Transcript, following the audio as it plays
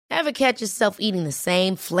Ever catch yourself eating the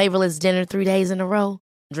same flavorless dinner 3 days in a row?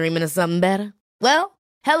 Dreaming of something better? Well,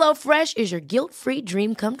 HelloFresh is your guilt-free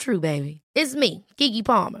dream come true, baby. It's me, Keke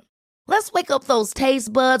Palmer. Let's wake up those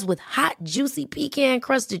taste buds with hot, juicy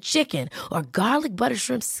pecan-crusted chicken or garlic butter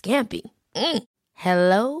shrimp scampi.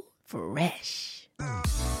 Hello Fresh.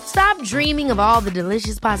 Stop dreaming of all the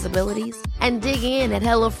delicious possibilities and dig in at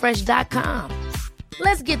HelloFresh.com.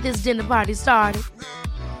 Let's get this dinner party started.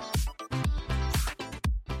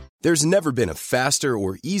 There's never been a faster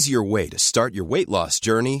or easier way to start your weight loss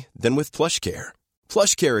journey than with PlushCare.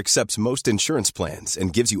 PlushCare accepts most insurance plans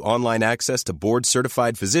and gives you online access to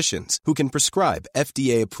board-certified physicians who can prescribe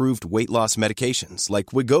FDA-approved weight loss medications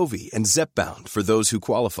like Wegovy and Zepbound for those who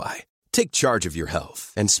qualify. Take charge of your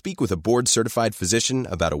health and speak with a board-certified physician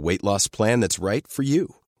about a weight loss plan that's right for you.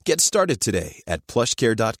 Get started today at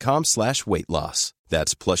plushcare.com/weightloss.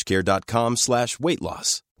 That's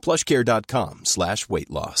plushcare.com/weightloss.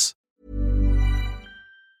 plushcare.com/weightloss.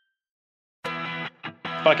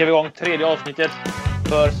 Sparkar vi igång tredje avsnittet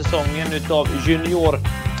för säsongen utav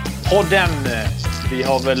Juniorpodden. Vi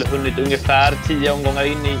har väl hunnit ungefär 10 omgångar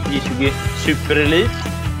in i 20 Super Elite.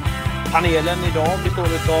 Panelen idag består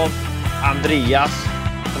av Andreas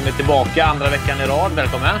som är tillbaka andra veckan i rad.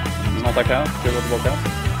 Välkommen! Ja, tackar. Kul att vara tillbaka.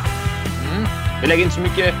 Vi lägger inte så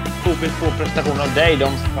mycket fokus på presentationen av dig. De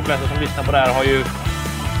flesta som lyssnar på det här har ju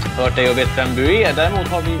hört dig och vet vem du är. Däremot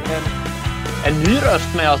har vi en ny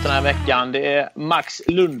röst med oss den här veckan. Det är Max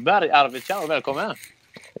Lundberg, Arvidsjaur. Välkommen!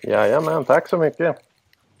 Jajamän, tack så mycket.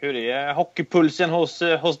 Hur är hockeypulsen hos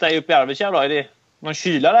dig uppe i Arvidsjaur då? Är det någon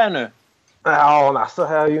kyla där nu? Ja, alltså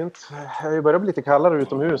här är ju inte... Det börjar bli lite kallare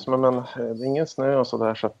utomhus, men det är ingen snö och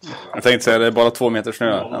sådär så att... Jag tänkte säga, det är bara 2 meter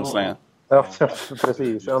snö än så länge. Ja,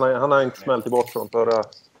 precis. Han har inte smält bort från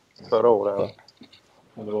förra året.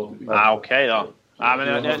 Okej då. Ja,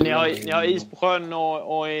 men ni har is på sjön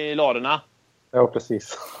och i ladorna. Ja,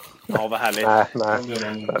 precis. Ja, vad härligt. Nej.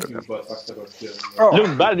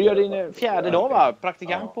 Lundberg, du gör din 4:e dag, va?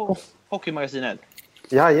 Praktikant på Hockeymagasinet.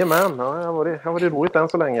 Jajamän, ja, det har varit roligt än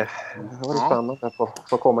så länge. Det har varit spännande att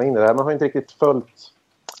få komma in i det här. Man har inte riktigt följt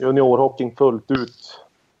juniorhockeyn fullt ut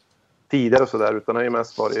tidigare och sådär, utan det har ju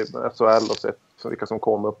mest varit SHL och sett vilka som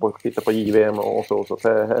kommer upp och tittar på JVM och så. Så det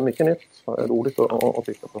är mycket nytt. Det är roligt att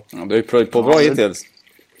titta på. Ja, du har ju pröjt på bra hittills.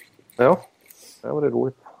 Ja, det var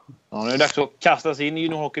roligt. Ja, nu är det dags att kasta sig in i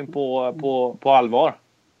juniorhockeyn på allvar.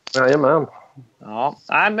 Jajamän. Ja,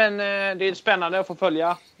 nej, men det är spännande att få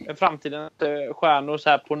följa framtidens stjärnor så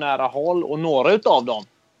här på nära håll. Och några utav dem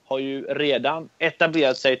har ju redan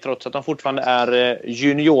etablerat sig trots att de fortfarande är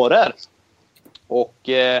juniorer. Och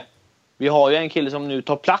vi har ju en kille som nu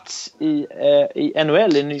tar plats i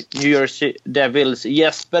NHL, i New Jersey Devils,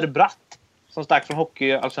 Jesper Bratt, som stack från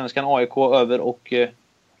hockeyallsvenskan AIK över och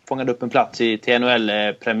fångade upp en plats till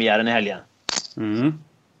NHL-premiären i helgen.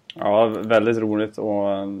 Ja, väldigt roligt och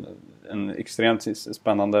en extremt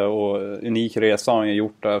spännande och unik resa har han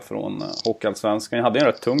gjort där från hockeyallsvenskan. Jag hade en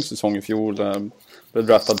rätt tung säsong i fjol, blev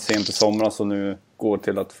draftad sent i somras och nu går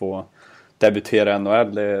till att få debutera i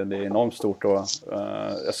NHL. Det är enormt stort och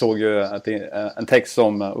jag såg ju en text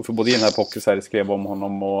som Uffe Bodin här på Hockeysverige skrev om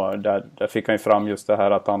honom och där fick han ju fram just det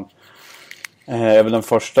här att han är väl den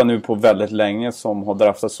första nu på väldigt länge som har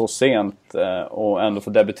draftat så sent och ändå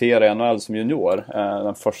får debutera i NHL som junior.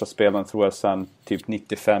 Den första spelaren tror jag sedan typ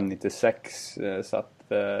 95-96, så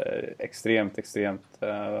att extremt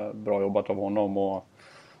bra jobbat av honom och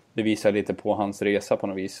det visar lite på hans resa på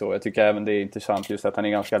något vis. Och jag tycker även det är intressant just att han är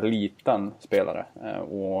ganska liten spelare.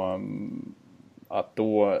 Och att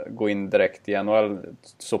då gå in direkt i NHL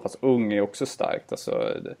så pass ung är också starkt.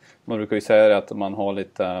 Alltså, man brukar ju säga att man har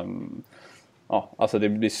lite... alltså det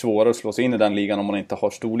blir svårare att slå sig in i den ligan om man inte har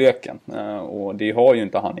storleken. Och det har ju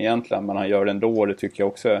inte han egentligen, men han gör det ändå och det tycker jag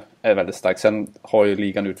också är väldigt starkt. Sen har ju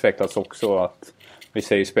ligan utvecklats också att vi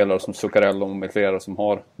ser ju spelare som Zuccarello och med flera som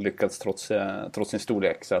har lyckats trots sin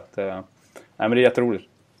storlek. Så att, men det är jätteroligt.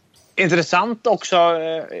 Intressant också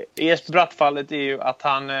i Jesper Bratt-fallet är ju att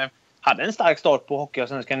han hade en stark start på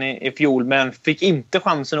Hockeyallsvenskan i fjol, men fick inte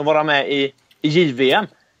chansen att vara med i JVM.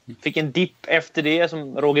 Fick en dipp efter det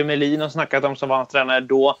som Roger Melin har snackat om som var tränare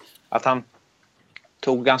då. Att han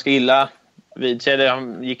tog ganska illa vid sig.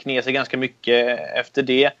 Han gick ner sig ganska mycket efter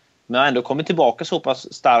det. Men har ändå kommit tillbaka så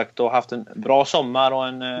pass starkt och haft en bra sommar och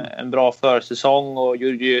en bra försäsong. Och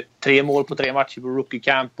gjorde ju 3 mål på 3 matcher på Rookie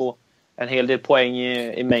Camp. Och en hel del poäng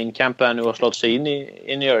i Main Camp här nu och slått sig in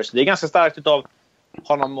i New Jersey. Det är ganska starkt utav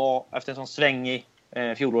honom och efter en sån svängig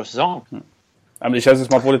fjolårssäsong. Ja, men det känns som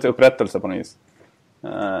att man får lite upprättelse på något vis.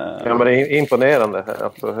 Ja, men det är imponerande.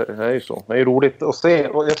 Alltså, det är ju så. Det är ju roligt att se.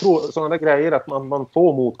 Och jag tror sådana där grejer att man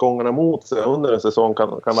får motgångarna mot sig under en säsong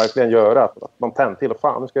kan verkligen göra att man tänder till. Och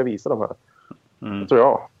fan, nu ska jag visa de här. Det tror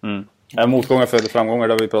jag. Motgångar föder framgångar,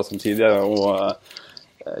 det har vi pratat om tidigare. Och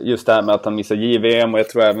just det här med att han missar JVM, och jag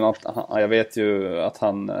tror även att jag vet ju att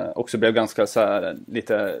han också blev ganska så här,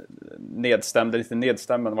 lite nedstämd,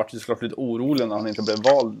 men han var ju såklart lite orolig när han inte blev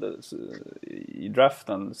vald i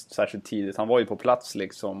draften särskilt tidigt. Han var ju på plats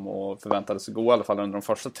liksom och förväntades gå i alla fall under de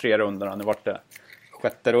första 3 rundorna. Nu var det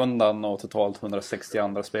 6:e rundan och totalt 160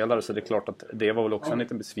 andra spelare, så det är klart att det var väl också en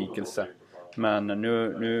liten besvikelse. Men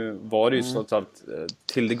nu var det ju så att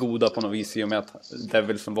till det goda på något vis, i och med att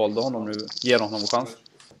Devils som valde honom nu ger honom en chans.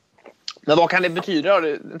 Men vad kan det betyda då?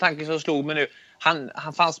 En tanke som slog mig nu.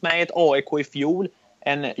 Han fanns med i ett AIK i fjol.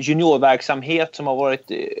 En juniorverksamhet som har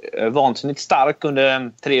varit vansinnigt stark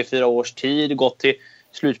under 3-4 års tid. Gått till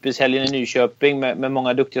slutspelshelgen i Nyköping med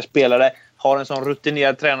många duktiga spelare. Har en sån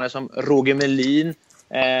rutinerad tränare som Roger Melin.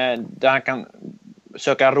 Där han kan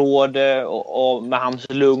söka råd och med hans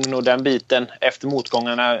lugn och den biten efter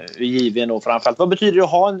motgångarna given och framförallt. Vad betyder det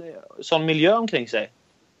att ha en sån miljö omkring sig?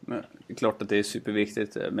 Men det är klart att det är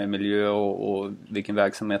superviktigt med miljö och vilken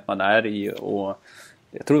verksamhet man är i, och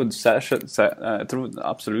jag tror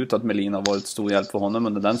absolut att Melin har varit stor hjälp för honom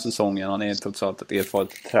under den säsongen. Han är trots allt ett erfaret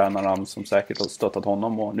tränarnamn som säkert har stöttat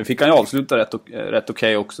honom, och nu fick han ju avsluta rätt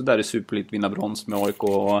okej också där i Superlit, vinna brons med AIK.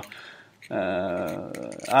 Och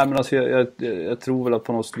men alltså jag tror väl att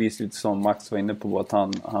på något vis, lite som Max var inne på, att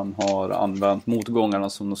han har använt motgångarna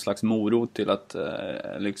som någon slags morot till att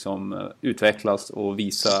liksom utvecklas och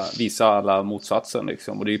visa alla motsatsen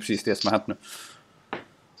liksom. Och det är ju precis det som har hänt nu.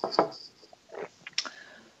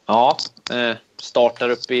 Ja, startar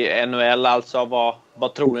upp i NHL alltså.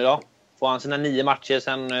 Vad tror ni då? Får han sina 9 matcher,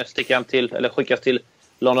 sen sticker han till, eller skickas till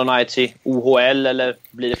London Knights i OHL, eller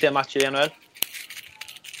blir det fler matcher i NHL?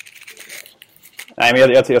 Nej,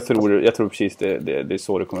 men jag tror precis det är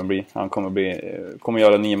så det kommer bli. Han kommer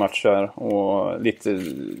göra 9 matcher, och lite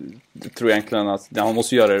tror jag egentligen att han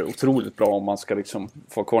måste göra det otroligt bra om man ska liksom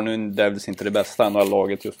få kvar. Nu Devils inte det bästa ändå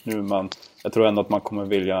laget just nu, men jag tror ändå att man kommer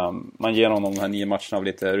vilja, man ger honom de här 9 matcherna av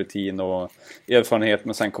lite rutin och erfarenhet,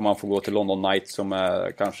 men sen kommer han få gå till London Knights som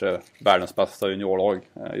är kanske världens bästa juniorlag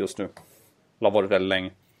just nu. Det har varit väldigt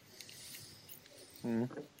länge.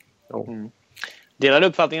 Delar du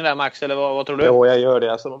uppfattningen där, Max, eller vad tror du? Jo, jag gör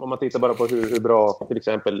det. Alltså, om man tittar bara på hur bra till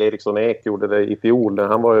exempel Eriksson Ek gjorde det i fjol när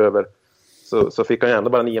han var över, så fick han ju ändå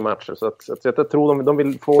bara 9 matcher. Så jag tror de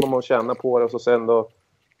vill få dem att känna på det, och så sen då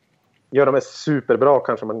gör de det superbra,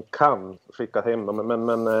 kanske man kan skicka hem dem.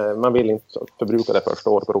 Men man vill inte förbruka det första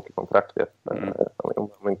året på rookie-kontraktet. Jag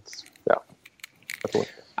tror inte.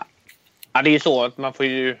 Ja, det är ju så att man får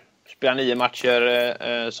ju spela 9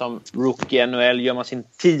 matcher som rookie i NHL. Gör man sin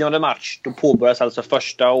 10:e match, då påbörjas alltså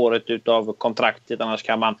första året utav kontraktet. Annars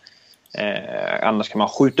kan man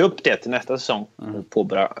skjuta upp det till nästa säsong och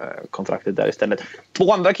påbörja kontraktet där istället.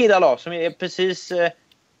 2 andra killar då, som är precis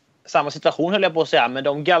samma situation, höll jag på att säga, men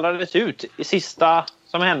de gallrades ut i sista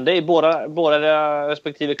som hände i båda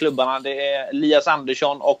respektive klubbarna. Det är Elias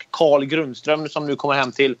Andersson och Carl Grundström som nu kommer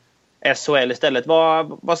hem till SHL istället.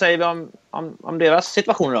 Vad säger vi om deras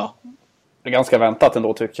situation då? Det är ganska väntat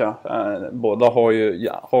ändå, tycker jag. Båda har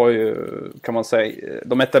ju kan man säga,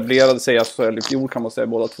 de etablerade sig i SHL i fjol, kan man säga.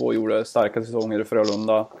 Båda två gjorde starka säsonger i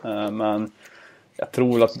Frölunda. Men jag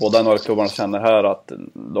tror att båda NHL-klubbarna känner här att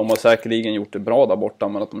de har säkerligen gjort det bra där borta,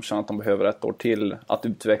 men att de känner att de behöver 1 år till att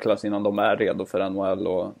utvecklas innan de är redo för NHL.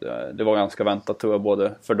 Och det var ganska väntat, tror jag,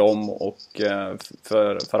 både för dem och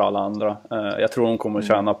för alla andra. Jag tror de kommer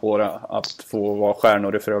tjäna på det, att få vara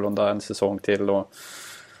stjärnor i Frölunda en säsong till och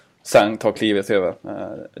sen ta klivet över.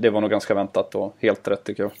 Det var nog ganska väntat och helt rätt,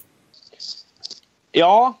 tycker jag.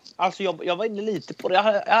 Ja, alltså jag var inne lite på det. Jag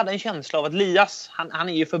hade en känsla av att Elias, han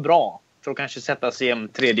är ju för bra för att kanske sätta sig i en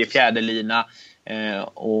 3-4 lina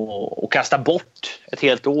och kasta bort ett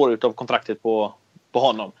helt år utav kontraktet på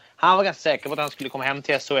honom. Han var ganska säker på att han skulle komma hem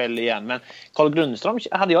till SHL igen. Men Carl Grundström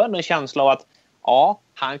hade jag ändå en känsla av att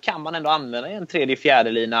han kan man ändå använda i en 3-4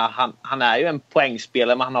 lina. Han är ju en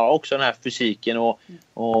poängspelare, men han har också den här fysiken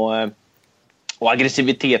och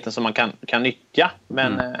aggressiviteten som man kan nyttja.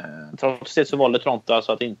 Men trots det så valde Toronto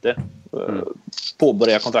alltså att inte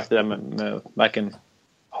påbörja kontraktet med varken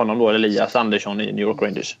honom då eller Elias Andersson i New York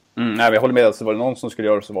Rangers. Nej, jag håller med. Så var det någon som skulle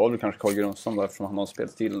göra det, så var det kanske Carl Grundström där, eftersom han har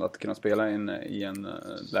spelat till att kunna spela i en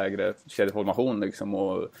lägre kedjeformation liksom,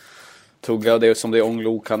 och tugga det som det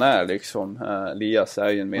ånglok han är liksom. Elias är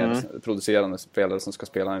ju en mer producerande spelare som ska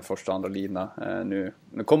spela i första andra lina. Nu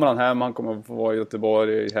kommer han hem, han kommer få vara i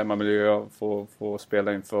Göteborg i hemmamiljö, få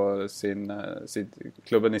spela inför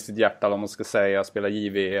klubben i sitt hjärta, om man ska säga, spela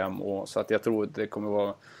JVM, och så att jag tror att det kommer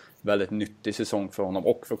vara väldigt nyttig säsong för honom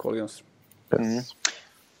och för Carl Grundström.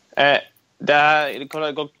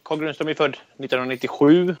 Carl Grundström är född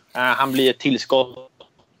 1997. Han blir ett tillskott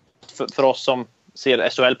för oss som ser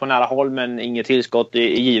SHL på nära håll, men inget tillskott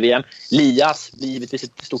i JVM. Lias blir givetvis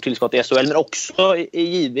ett stort tillskott i SHL, men också i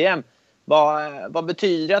JVM. Vad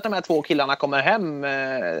betyder det att de här två killarna kommer hem,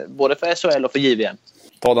 både för SHL och för JVM?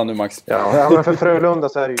 Ta den nu, Max. Ja, men för Frölunda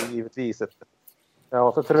så är det ju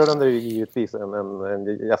givetvis en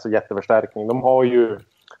alltså jätteförstärkning. De har ju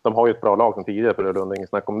ett bra lag som tidigare, Frölunda, ingen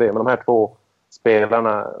snack om det. Men de här två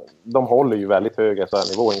spelarna, de håller ju väldigt hög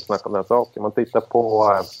SHL-nivå, ingen snack om den saken. Man tittar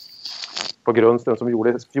på Grundström som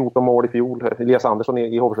gjorde 14 mål i fjol. Elias Andersson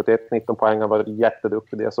i HV71, 19 poäng, han var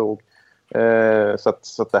jätteduktig, det jag såg. Så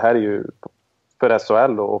att det här är ju, för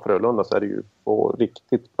SHL och Frölunda så är det ju på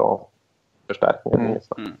riktigt bra förstärkningar.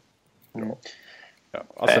 Ja,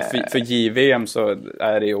 alltså för JVM så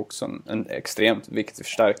är det ju också en extremt viktig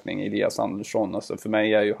förstärkning, Elias Andersson. Alltså för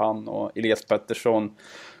mig är ju han och Elias Pettersson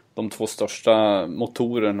de två största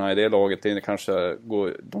motorerna i det laget.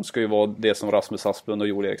 De ska ju vara det som Rasmus Asplund och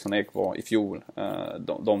Joel Eriksson Ek var i fjol.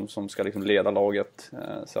 De som ska liksom leda laget.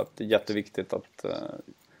 Så att det är jätteviktigt att...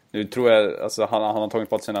 Nu tror jag, alltså han har tagit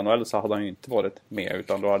plats i NHL, så hade han ju inte varit med,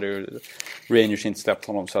 utan då hade ju Rangers inte släppt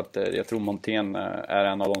honom. Så att jag tror Montén är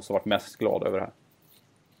en av de som varit mest glada över det här.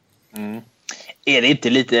 Är det inte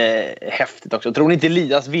lite häftigt också? Tror ni inte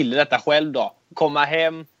Elias ville detta själv då? Komma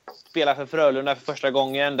hem, spela för Frölunda för första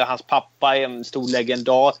gången, där hans pappa är en stor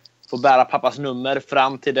legendar, får bära pappas nummer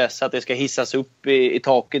fram till dess att det ska hissas upp i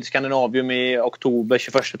taket i Skandinavium i oktober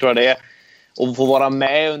 21 tror jag det är, och få vara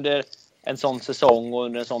med under en sån säsong och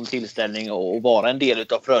under en sån tillställning och vara en del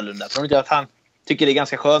av Frölunda. Tror ni inte att han tycker det är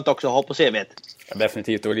ganska skönt också att ha på CV:t? Ja,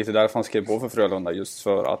 definitivt, och lite därför han skrev på för Frölunda, just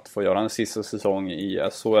för att få göra en sista säsong i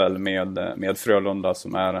SHL med Frölunda,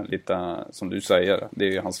 som är lite, som du säger, det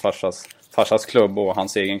är ju hans farsas klubb och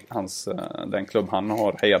den klubb han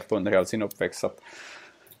har hejat på under hela sin uppväxt. Så att,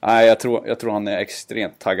 nej, jag tror han är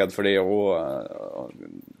extremt taggad för det, och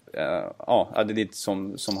ja, det är lite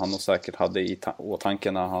som han nog säkert hade i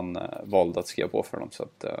åtanke när han valde att skriva på för dem. Så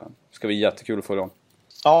att, det ska bli jättekul att få dem.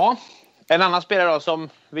 Ja, en annan spelare då, som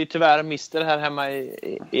vi tyvärr mister här hemma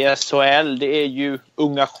i SHL, det är ju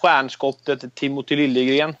unga stjärnskottet Timothy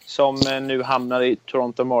Liljegren, som nu hamnar i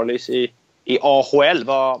Toronto Marlies i AHL.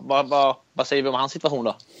 Vad säger vi om hans situation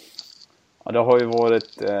då? Ja, det har ju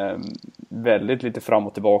varit väldigt lite fram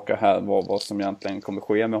och tillbaka här vad som egentligen kommer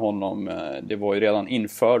ske med honom. Det var ju redan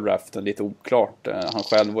inför draften lite oklart. Han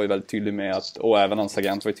själv var ju väldigt tydlig med att, och även hans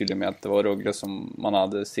agent var ju tydlig med att det var Rögle som man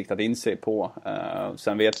hade siktat in sig på.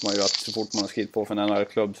 Sen vet man ju att så fort man har skrivit på för en annan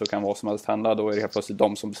klubb så kan vad som helst hända. Då är det helt plötsligt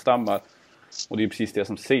de som bestämmer. Och det är precis det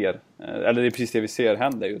som det är precis det vi ser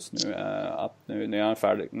hända just nu. Att nu är han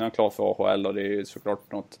färdig, nu är han klar för AHL, och det är ju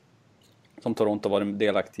såklart något som Toronto var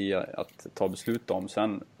delaktig i att ta beslut om.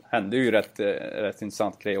 Sen hände ju rätt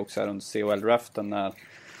intressant grej också här under CHL-draften, när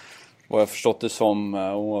vad jag förstått det som,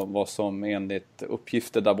 och vad som enligt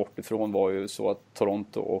uppgifter där bortifrån var ju så att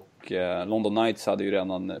Toronto och London Knights hade ju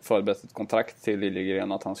redan förberett ett kontrakt till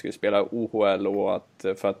Liljegren att han skulle spela OHL, och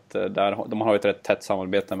för att de har ju ett rätt tätt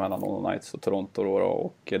samarbete mellan London Knights och Toronto då,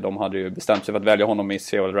 och de hade ju bestämt sig för att välja honom i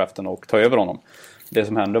CHL-draften och ta över honom. Det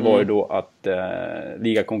som hände var ju då att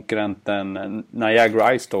ligakonkurrenten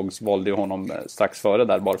Niagara Ice Dogs valde ju honom strax före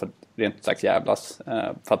där, bara för att rent sagt jävlas,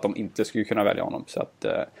 för att de inte skulle kunna välja honom. Så att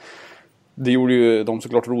det gjorde ju de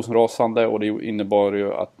såklart rosenrasande, och det innebar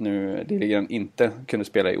ju att nu Liljegren inte kunde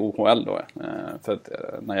spela i OHL då, för att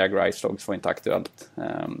Niagara Ice Dogs var inte aktuellt.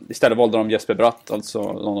 Istället valde de Jesper Bratt,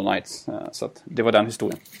 alltså London Knights, så att det var den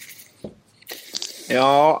historien.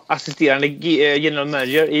 Ja, assisterande general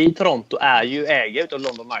manager i Toronto är ju ägare av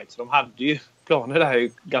London Knights. De hade ju planer där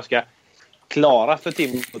ju ganska klara för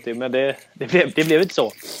Timothy, men det blev inte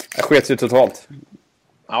så. Det skets ju totalt.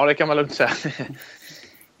 Ja, det kan man lugnt säga.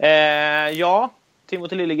 Ja,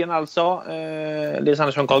 Timothy Liljegren alltså. Elias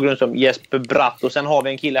Andersson, Carl Grundström, Jesper Bratt. Och sen har vi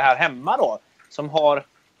en kille här hemma då, som har,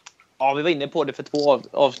 ja, vi var inne på det för 2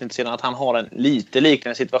 avsnitt sedan, att han har en lite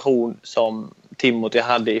liknande situation som Timothy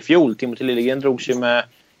hade i fjol. Timothy Liljegren drogs ju med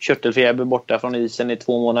körtelfeber borta från isen i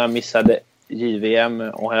 2 månader, missade JVM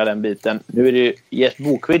och hela den biten. Nu är det Jesper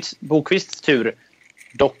Bokvists tur.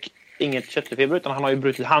 Dock inget körtelfeber, utan han har ju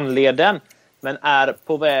brutit handleden, men är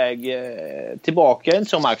på väg tillbaka, inte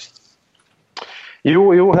så, Max?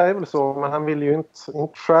 Jo, det är väl så. Men han vill ju inte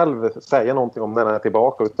själv säga någonting om när han är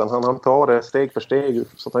tillbaka. Utan han tar det steg för steg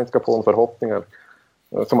så att han inte ska få en förhoppningar.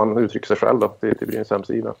 Som han uttrycker sig själv då, till Brynäs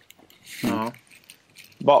hemsida. Ja.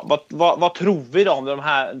 Vad tror vi då om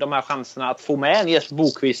de här chanserna att få med en Jesper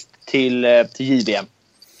Bokvist till JVM?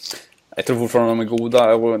 Jag tror fortfarande de är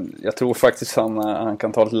goda och jag tror faktiskt han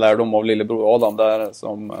kan ta lite lärdom av lillebror Adam där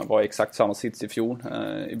som var i exakt samma sits i fjol.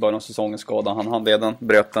 I början av säsongen skadade han handleden,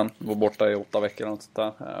 bröt den, var borta i 8 veckor och sånt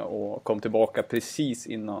där, och kom tillbaka precis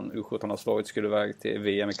innan U17-slaget skulle iväg till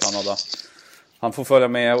VM i Kanada. Han får följa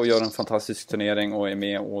med och göra en fantastisk turnering och är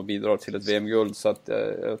med och bidrar till ett VM-guld, så att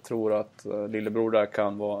jag tror att lillebror där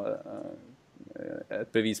kan vara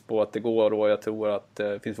ett bevis på att det går, och jag tror att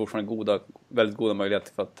det finns fortfarande väldigt goda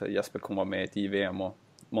möjligheter för att Jesper kommer med i ett JVM, och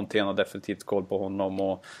Montén har definitivt koll på honom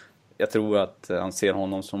och jag tror att han ser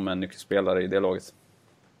honom som en nyckelspelare i det laget.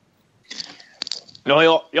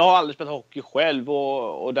 Jag har aldrig spelat hockey själv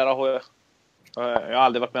och där har jag har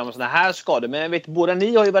aldrig varit med om såna här skador, men jag vet båda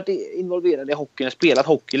ni har ju varit involverade i hockeyn och spelat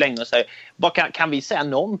hockey länge, så kan vi säga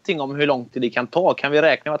någonting om hur lång tid det kan ta? Kan vi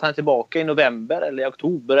räkna med att han är tillbaka i november eller i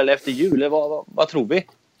oktober eller efter jul? Vad tror vi?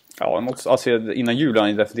 Ja, alltså, innan jul är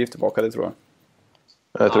han definitivt tillbaka, det tror jag.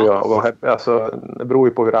 Det tror jag. Alltså, det beror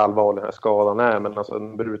ju på hur allvarlig den här skadan är, men alltså,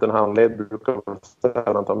 en bruten handled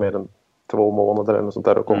brukar han ta mer än 2 månader eller sånt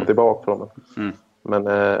där och komma tillbaka från den. Men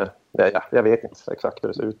jag vet inte exakt hur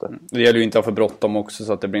det ser ut där. Det gäller ju inte att ha för bråttom också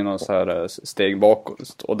så att det blir någon så här steg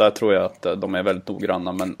bakåt. Och där tror jag att de är väldigt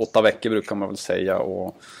noggranna. Men 8 veckor brukar man väl säga.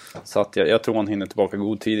 Och, så att jag tror han hinner tillbaka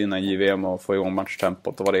god tid innan JVM och få igång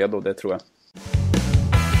matchtempot och vara redo. Det tror jag.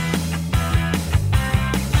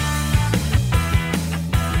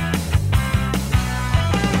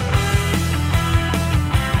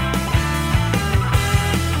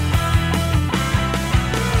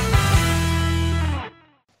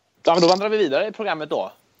 Ja, men då vandrar vi vidare i programmet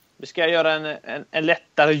då. Vi ska göra en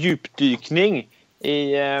lättare djupdykning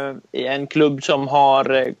i en klubb som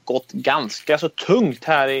har gått ganska så tungt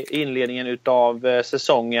här i inledningen utav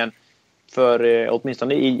säsongen för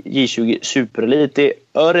åtminstone i J20 Superelite i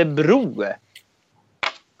Örebro.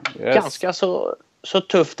 Yes. Ganska så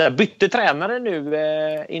tufft där. Bytte tränare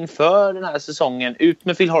nu inför den här säsongen. Ut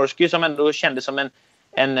med Phil Horsky som ändå kändes som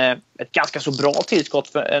ett ganska så bra tillskott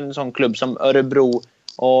för en sån klubb som Örebro.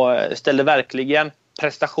 Och ställde verkligen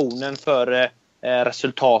prestationen för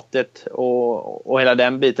resultatet och hela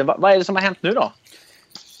den biten. Vad är det som har hänt nu då?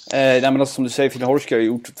 Nej, men alltså, som du säger, Phil Horsky har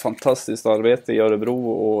gjort ett fantastiskt arbete i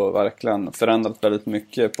Örebro och verkligen förändrat väldigt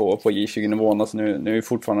mycket på J20-nivån. Alltså nu är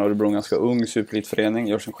fortfarande Örebro en ganska ung superelitförening,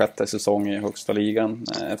 gör sin 6:e säsong i högsta ligan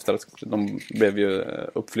efter att de blev ju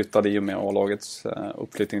uppflyttade i och med A-lagets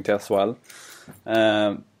uppflyttning till SHL.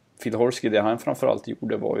 Phil Horsky, det han framförallt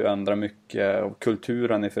gjorde var ju att ändra mycket av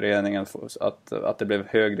kulturen i föreningen, att det blev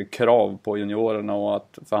högre krav på juniorerna och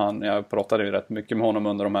att, jag pratade ju rätt mycket med honom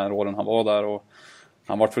under de här åren han var där och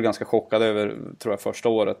han var för ganska chockad över, tror jag, första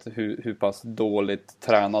året hur pass dåligt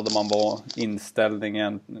tränade man var,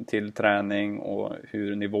 inställningen till träning och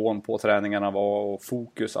hur nivån på träningarna var och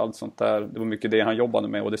fokus, allt sånt där. Det var mycket det han jobbade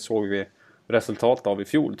med och det såg vi resultat av i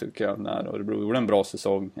fjol tycker jag, när Örebro gjorde en bra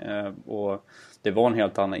säsong och det var en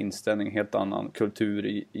helt annan inställning, en helt annan kultur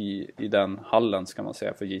i den hallen ska man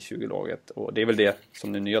säga för J20-laget. Och det är väl det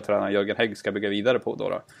som den nya tränaren Jörgen Hägg ska bygga vidare på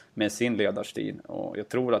då, med sin ledarstil. Och jag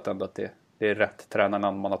tror att ändå att det är rätt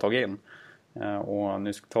tränarna man har tagit in. Och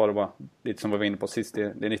nu ska ta det bara lite som vi var inne på sist, det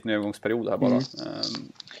är en liten övergångsperiod här bara.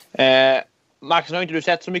 Marcus, har inte du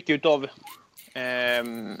sett så mycket utav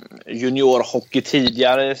juniorhockey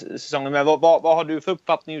tidigare säsongen, men vad har du för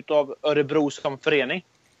uppfattning utav Örebro som förening?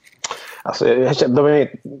 Alltså, de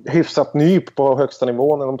är hyfsat ny på högsta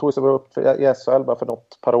nivån. De tog sig upp i SHL bara för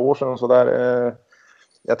något par år sedan och så där.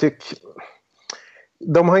 Jag tycker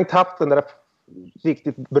de har inte haft den där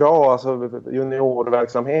riktigt bra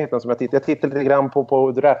juniorverksamheten som jag tittade lite grann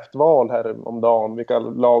på draftval här om dagen, vilka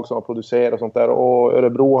lag som har producerat och sånt där, och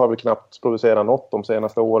Örebro har väl knappt producerat något de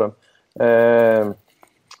senaste åren.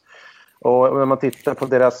 Och när man tittar på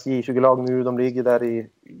deras J20-lag nu, de ligger där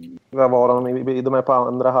de är på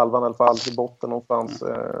andra halvan i alla fall, i botten någonstans.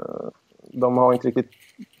 De har inte riktigt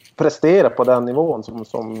presterat på den nivån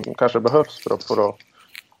som kanske behövs för att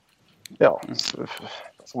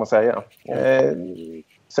ska man säga.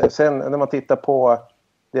 Sen när man tittar på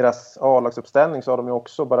deras A-lagsuppställning så har de ju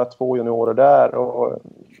också bara 2 juniorer där och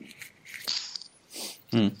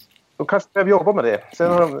de kanske behöver jobba med det.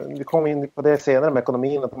 Sen har vi kommit in på det senare med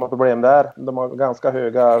ekonomin, att de har problem där. De har ganska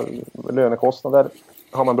höga lönekostnader.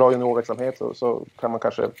 Har man bra juniorverksamhet så kan man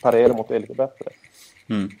kanske parera mot det lite bättre.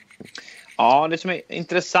 Ja, det som är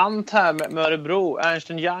intressant här med Örebro,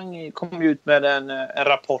 Ernst & Young kom ut med en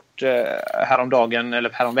rapport häromdagen, eller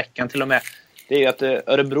häromveckan till och med. Det är ju att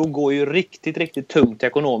Örebro går ju riktigt tungt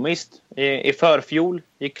ekonomiskt. I förfjol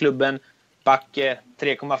gick klubben back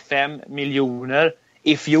 3,5 miljoner.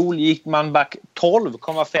 I fjol gick man back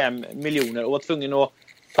 12,5 miljoner och var tvungen att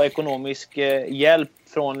ta ekonomisk hjälp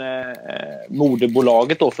från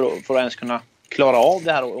moderbolaget då för att ens kunna klara av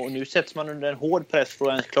det här. Och nu sätts man under en hård press för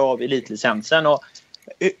att ens klara av elitlicensen. Och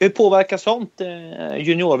hur påverkar sånt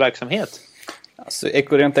juniorverksamhet? Alltså,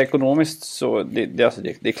 rent ekonomiskt så det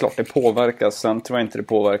är klart det påverkas. Sen tror jag inte det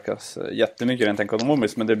påverkas jättemycket rent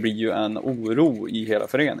ekonomiskt, men det blir ju en oro i hela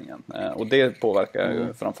föreningen. Och det påverkar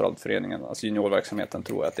ju framförallt föreningen, alltså juniorverksamheten,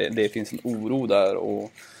 tror jag att det finns en oro där.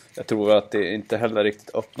 Och jag tror att det inte heller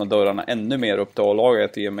riktigt öppnar dörrarna ännu mer upp till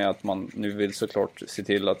A-laget, i och med att man nu vill såklart se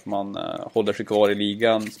till att man håller sig kvar i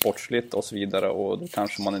ligan sportsligt och så vidare, och då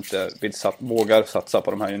kanske man inte vågar satsa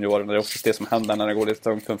på de här juniorerna. Det är oftast det som händer när det går lite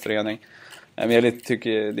tungt för en förening. Men jag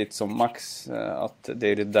tycker lite som Max att det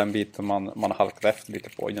är den biten man halkar efter lite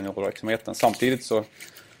på juniorverksamheten. Samtidigt så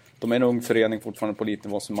de är en ung förening fortfarande på lite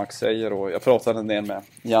vad som Max säger, och jag pratade en del med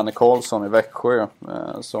Janne Karlsson i Växjö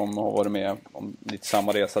som har varit med om lite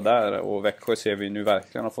samma resa där, och Växjö ser vi nu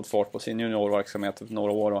verkligen har fått fart på sin juniorverksamhet för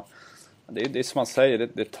några år, och det är som man säger,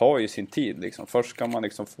 det tar ju sin tid liksom. Först ska man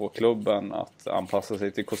liksom få klubben att anpassa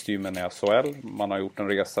sig till kostymen i SHL. Man har gjort en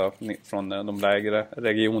resa från de lägre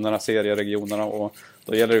regionerna, serieregionerna, och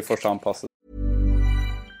då gäller det först att anpassa.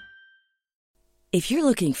 If you're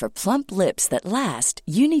looking for plump lips that last,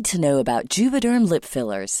 you need to know about Juvederm lip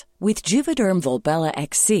fillers. With Juvederm Volbella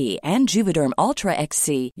XC and Juvederm Ultra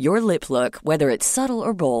XC, your lip look, whether it's subtle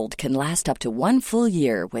or bold, can last up to 1 full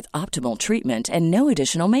year with optimal treatment and no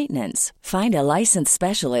additional maintenance. Find a licensed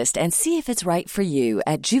specialist and see if it's right for you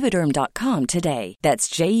at Juvederm.com today. That's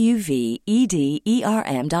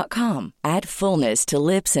JUVEDERM.com. Add fullness to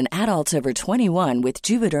lips in adults over 21 with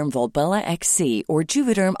Juvederm Volbella XC or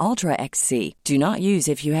Juvederm Ultra XC. Do not use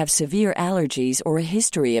if you have severe allergies or a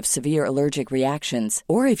history of severe allergic reactions,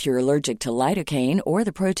 or if you're allergic to lidocaine or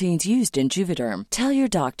the proteins used in Juvederm. Tell your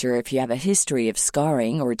doctor if you have a history of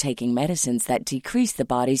scarring or taking medicines that decrease the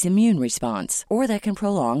body's immune response or that can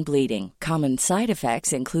prolong bleeding. Common side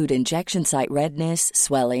effects include injection site redness,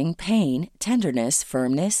 swelling, pain, tenderness,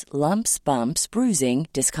 firmness, lumps, bumps, bruising,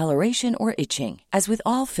 discoloration, or itching. As with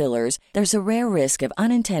all fillers, there's a rare risk of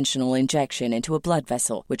unintentional injection into a blood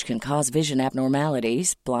vessel, which can cause vision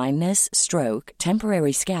abnormalities, blindness, stroke,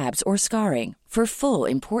 temporary scabs, or scarring. For full,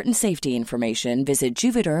 important safety information, visit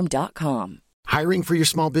Juvederm.com. Hiring for your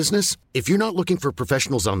small business? If you're not looking for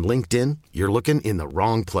professionals on LinkedIn, you're looking in the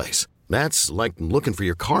wrong place. That's like looking for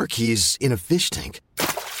your car keys in a fish tank.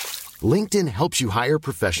 LinkedIn helps you hire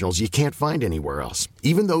professionals you can't find anywhere else,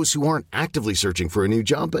 even those who aren't actively searching for a new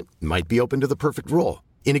job but might be open to the perfect role.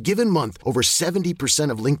 In a given month, over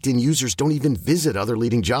 70% of LinkedIn users don't even visit other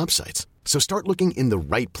leading job sites. So start looking in the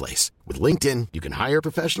right place. With LinkedIn, you can hire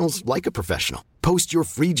professionals like a professional. Post your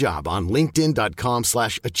free job on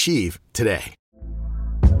linkedin.com/achieve today.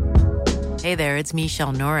 Hey there, it's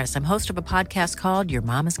Michelle Norris. I'm host of a podcast called Your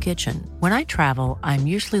Mama's Kitchen. When I travel,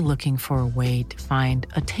 I'm usually looking for a way to find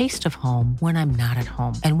a taste of home when I'm not at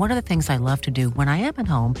home. And one of the things I love to do when I am at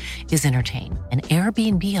home is entertain. And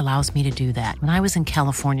Airbnb allows me to do that. When I was in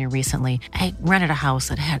California recently, I rented a house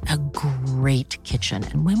that had a great kitchen.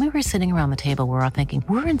 And when we were sitting around the table, we were all thinking,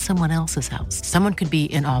 we're in someone else's house. Someone could be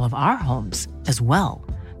in all of our homes as well.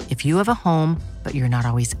 If you have a home, but you're not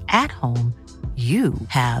always at home, you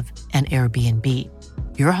have an Airbnb.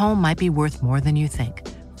 Your home might be worth more than you think.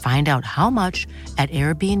 Find out how much at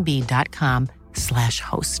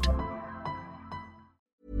airbnb.com/host.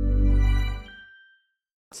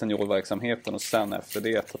 Seniorverksamheten och sen efter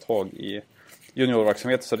det ta tag i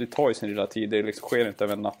juniorverksamheten, så det tar ju sin lilla tid. Det liksom sker inte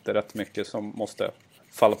över en natt, det är rätt mycket som måste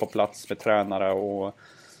falla på plats med tränare och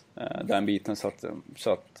den biten, så att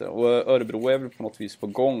och Örebro är väl på något vis på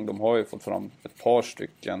gång. De har ju fått fram ett par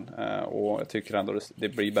stycken och jag tycker ändå det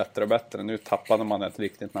blir bättre och bättre. Nu tappade man ett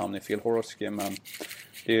riktigt namn i Phil Horosky, men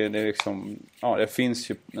det är liksom, ja, det finns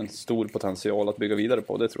ju en stor potential att bygga vidare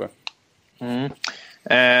på, det tror jag.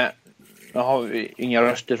 Jag har inga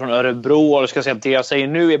röster från Örebro, och jag ska säga att det jag säger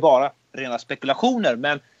nu är bara rena spekulationer,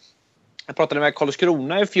 men jag pratade med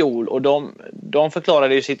Karlskrona i fjol, och de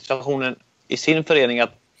förklarade ju situationen i sin förening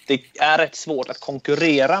att det är rätt svårt att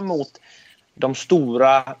konkurrera mot de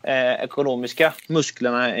stora ekonomiska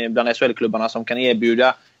musklerna bland SHL-klubbarna som kan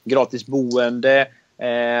erbjuda gratis boende,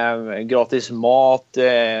 gratis mat,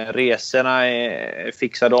 resorna,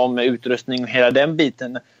 fixa dem, utrustning, hela den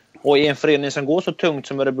biten. Och i en förening som går så tungt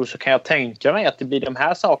som Örebro så kan jag tänka mig att det blir de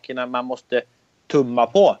här sakerna man måste tumma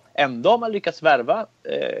på. Ändå har man lyckats värva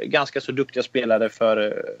ganska så duktiga spelare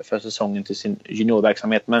för säsongen till sin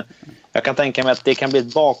juniorverksamhet. Men jag kan tänka mig att det kan bli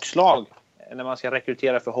ett bakslag när man ska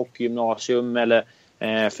rekrytera för hockeygymnasium eller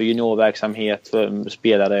för juniorverksamhet, för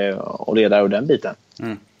spelare och ledare och den biten.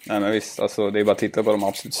 Mm. Nej, men visst, alltså, det är bara att titta på de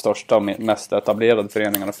absolut största och mest etablerade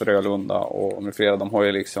föreningarna för Frölunda och med flera. De har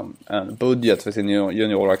ju liksom en budget för sin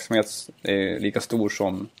juniorverksamhet är lika stor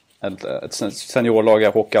som ett seniorlag i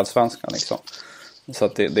Hockeyallsvenskan liksom. Så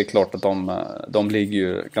att det är klart att de ligger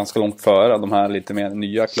ju ganska långt före de här lite mer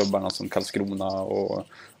nya klubbarna som Karlskrona och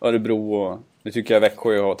Örebro. Och det tycker jag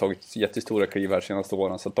Växjö har tagit jättestora kliv här senaste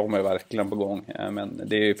åren, så att de är verkligen på gång. Men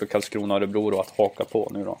det är ju för Karlskrona och Örebro då att haka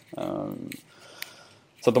på nu då.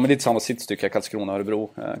 Så att de är lite samma sits tycker jag, Karlskrona och Örebro.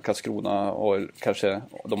 Karlskrona och kanske,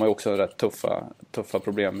 de har ju också rätt tuffa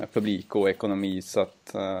problem med publik och ekonomi, så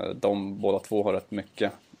att de båda två har rätt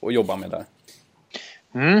mycket att jobba med där.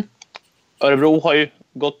 Mm. Örebro har ju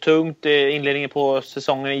gått tungt. Inledningen på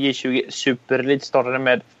säsongen i J20 Superelit startade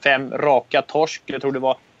med 5 raka torsk. Jag tror det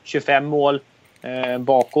var 25 mål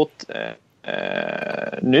bakåt.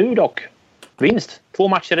 Nu dock vinst. 2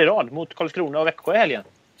 matcher i rad mot Karlskrona och Växjö i helgen.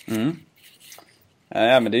 Mm.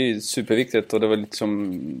 Ja, men det är ju superviktigt, och det var lite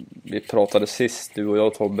som vi pratade sist, du och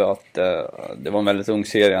jag Tobbe, att det var en väldigt ung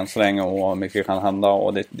serie än så länge och mycket kan hända,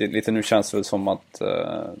 och det lite nu känns det väl som att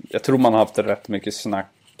jag tror man har haft rätt mycket snack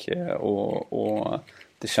och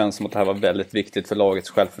det känns som att det här var väldigt viktigt för lagets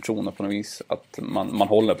självförtroende på något vis, att man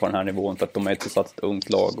håller på den här nivån, för att de är tillsatt ett ungt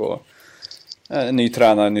lag och en ny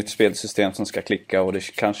tränare, ett nytt spelsystem som ska klicka, och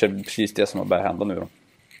det kanske är precis det som har börjat hända nu då.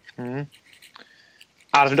 Mm.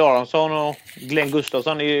 Arvid Aronsson och Glenn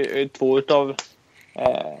Gustafsson är ju 2 utav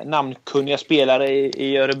namnkunniga spelare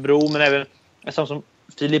i Örebro, men även en sån som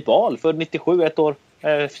Filip Ahl för 97, ett år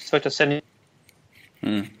första senior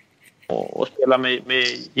och spelar med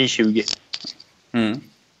J20. Mm.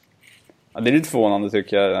 Ja, det är lite förvånande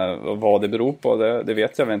tycker jag, vad det beror på. Det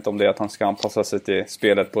vet jag inte, om det är att han ska anpassa sig till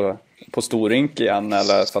spelet på storrink igen,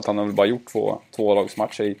 eller för att han har väl bara gjort två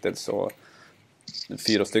lagsmatcher hittills, och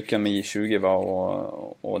 4 stycken med J20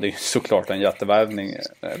 och det är såklart en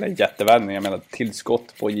jättevärvning, jag menar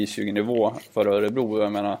tillskott på J20-nivå för Örebro.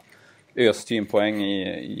 Jag menar östyn poäng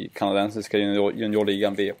i kanadensiska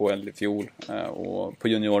juniorligan VHL i fjol, och på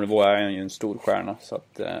juniornivå är han ju en stor stjärna, så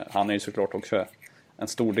att han är ju såklart också en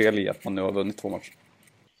stor del i att man nu har vunnit 2 matcher.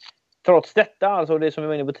 Trots detta, alltså det som vi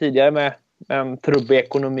var inne på tidigare med trubbig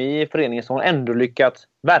ekonomi i föreningen, som har ändå lyckats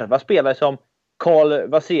värva spelare som Carl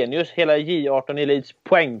Vasenius, hela J18 Elites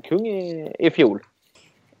poängkung i fjol.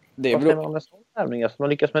 Det är man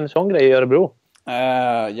lyckas med en sån grej i Örebro.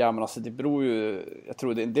 Ja, men alltså det beror ju, jag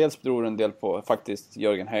tror det dels beror en del på faktiskt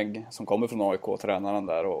Jörgen Hägg som kommer från AIK, tränaren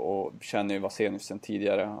där, och känner ju Vasenius sedan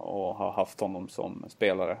tidigare och har haft honom som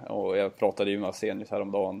spelare, och jag pratade ju med Vasenius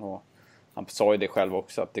häromdagen och han sa ju det själv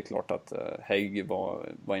också, att det är klart att Hägg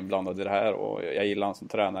var inblandad i det här, och jag gillar han som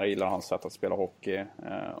tränare, jag gillar hans sätt att spela hockey,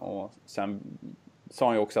 och sen sa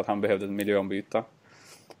han ju också att han behövde ett miljöombyte.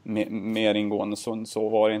 Mer ingående så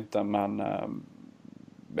var det inte, men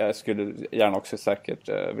jag skulle gärna också säkert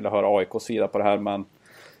vilja höra AIKs sida på det här, men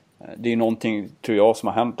det är någonting, tror jag, som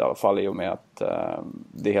har hänt i alla fall, i och med att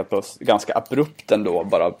det helt plötsligt ganska abrupt ändå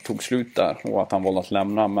bara tog slut där, och att han valde att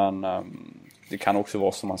lämna, men det kan också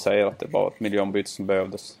vara som man säger, att det var ett miljöombyte som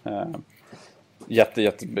behövdes.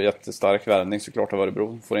 Jättestark värvning såklart av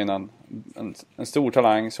Örebro. Får in en stor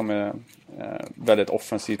talang som är väldigt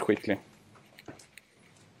offensivt skicklig.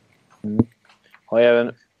 Har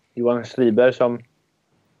även Johan Schriber som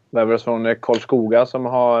värvades från Karlskoga, som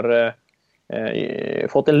har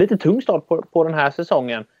fått en lite tung start på den här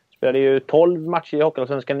säsongen. Spelade ju 12 matcher i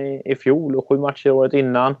Hockeyallsvenskan i fjol och 7 matcher året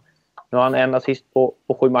innan. Nu har han en assist på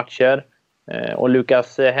 7 matcher. Och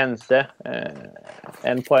Lukas Hense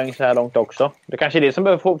 1 poäng så här långt också. Det kanske är det som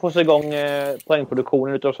behöver få sig igång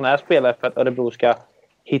poängproduktionen utav sådana här spelare, för att Örebro ska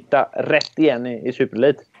hitta rätt igen i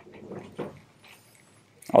Superelit.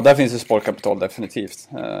 Ja, där finns det sparkapital definitivt.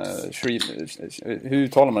 Hur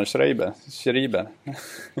talar man? Schreiber?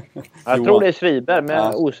 Jag tror det är Schreiber, men jag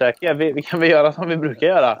är osäker. Vi kan väl göra som vi brukar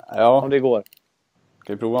göra, om det går.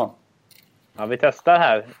 Ska vi prova? Ja, vi testar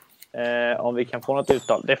här. Om vi kan få något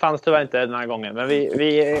uttal. Det fanns tyvärr inte den här gången, men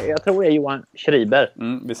jag tror det är Johan Schreiber.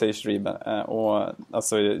 Vi säger Schreiber. Och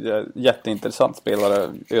alltså, jätteintressant spelare.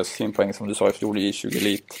 Östin poäng som du sa i fjol i 20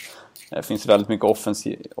 Elit. Det finns väldigt mycket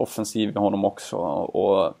offensiv i honom också,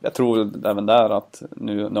 och jag tror även där att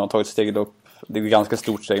nu har han tagit steget upp. Det är ett ganska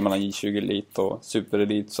stort steg mellan J20 Elit och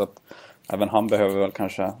Superelit, så att även han behöver väl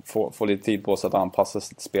kanske få lite tid på sig att anpassa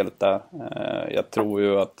sig till spelet där. Jag tror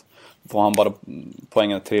ju att får han bara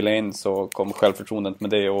poängen trilla in så kommer självförtroendet med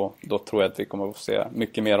det, och då tror jag att vi kommer att få se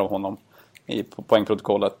mycket mer av honom på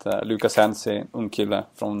poängprotokollet. Lukas Hensi, ung kille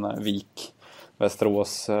från Vik,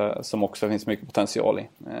 Västerås, som också finns mycket potential i.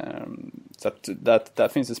 Så att där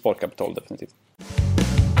finns det sparkapital definitivt.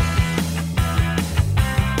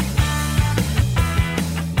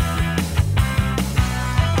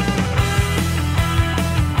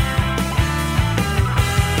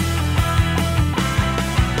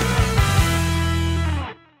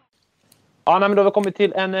 Ja, men då har vi kommit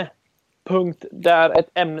till en punkt där ett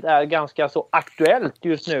ämne är ganska så aktuellt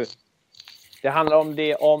just nu. Det handlar om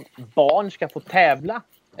barn ska få tävla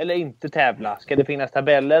eller inte tävla. Ska det finnas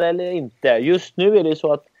tabeller eller inte? Just nu är det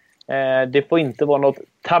så att det får inte vara något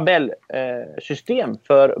tabellsystem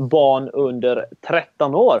för barn under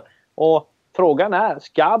 13 år. Och frågan är,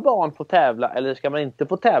 ska barn få tävla eller ska man inte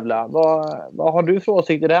få tävla? Vad har du för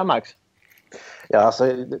åsikt i det här, Max? Ja, alltså,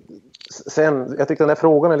 jag tycker den här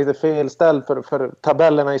frågan är lite felställd för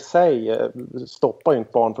tabellerna i sig stoppar ju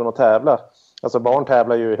inte barn från att tävla. Alltså barn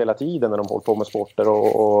tävlar ju hela tiden när de håller på med sporter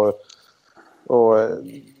och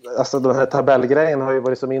alltså den här tabellgrejen har ju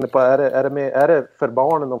varit som inne på, är det för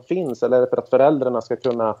barnen de finns eller är det för att föräldrarna ska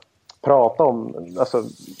kunna prata om, alltså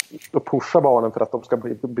och pusha barnen för att de ska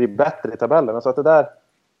bli bättre i tabellen. Alltså att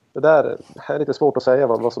det där är lite svårt att säga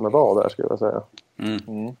vad som är vad där, skulle jag säga.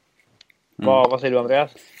 Vad säger du,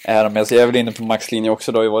 Andreas? Jag är väl inne på Max linje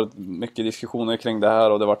också. Det har ju varit mycket diskussioner kring det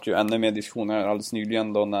här, och det var ju ännu mer diskussioner alldeles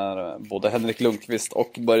nyligen då när både Henrik Lundqvist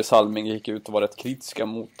och Börje Salming gick ut och var rätt kritiska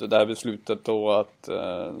mot det här beslutet, och att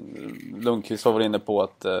Lundqvist var inne på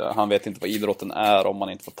att han vet inte vad idrotten är om man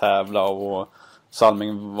inte får tävla, och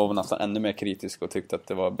Salming var nästan ännu mer kritisk och tyckte att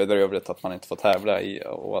det var bedrövligt att man inte får tävla i,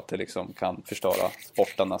 och att det liksom kan förstöra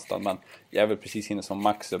sporten nästan. Men jag är väl precis inne som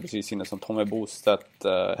Max, och precis inne som Tommy Bostedt,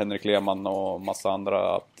 Henrik Lehmann och massa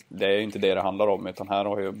andra, att det är ju inte det handlar om, utan här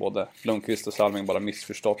har ju både Lundqvist och Salming bara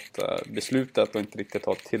missförstått beslutet och inte riktigt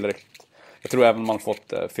har tillräckligt. Jag tror även man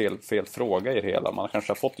fått fel fråga i det hela. Man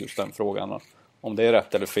kanske har fått just den frågan om det är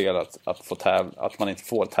rätt eller fel att man inte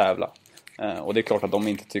får tävla. Och det är klart att de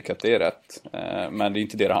inte tycker att det är rätt. Men det är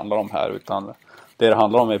inte det handlar om här, utan det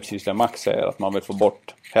handlar om är precis det Max säger, att man vill få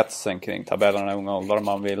bort hetsen kring tabellerna i unga åldrar.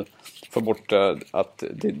 Man vill få bort att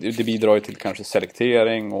det bidrar till kanske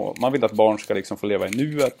selektering, och man vill att barn ska liksom få leva i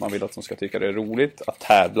nuet. Man vill att de ska tycka det är roligt att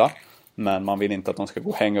tävla, men man vill inte att de ska gå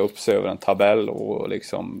och hänga upp sig över en tabell och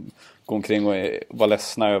liksom gå omkring och vara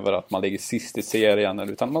ledsna över att man ligger sist i serien,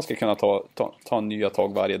 utan man ska kunna ta nya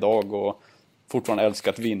tag varje dag och fortfarande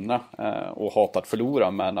älskar att vinna och hata att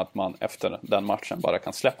förlora, men att man efter den matchen bara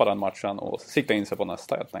kan släppa den matchen och sikta in sig på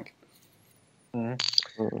nästa, helt enkelt.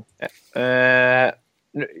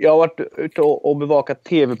 Jag har varit ute och bevakat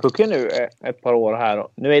TV-pucken nu ett par år här.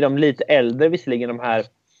 Nu är de lite äldre visserligen, de här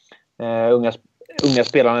unga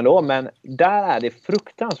spelarna då, men där är det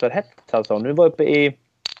fruktansvärt hett alltså. Nu var jag uppe i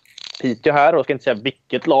Piteå här, och jag ska inte säga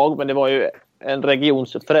vilket lag, men det var ju en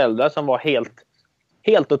regions föräldrar som var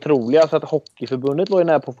helt otroliga, så att Hockeyförbundet var ju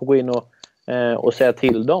nära på att få gå in och säga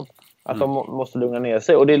till dem att de måste lugna ner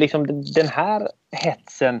sig. Och det är liksom den här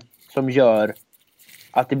hetsen som gör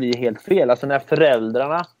att det blir helt fel. Alltså när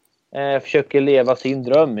föräldrarna försöker leva sin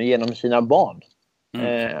dröm genom sina barn.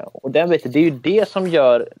 Och det är ju det som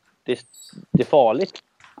gör det farligt.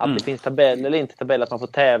 Att det finns tabell eller inte tabell, att man får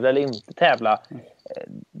tävla eller inte tävla.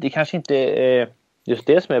 Det kanske inte är just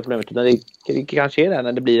det som är problemet, utan det kanske är det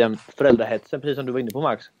när det blir en föräldrahetsen, precis som du var inne på,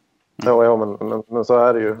 Max. Ja, men så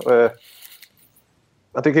är det ju.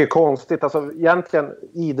 Jag tycker det är konstigt. Alltså, egentligen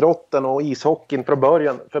idrotten och ishockeyn från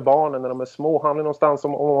början för barnen när de är små handlar någonstans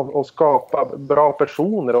om att skapa bra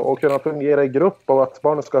personer och kunna fungera i grupp, och att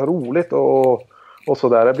barnen ska ha roligt och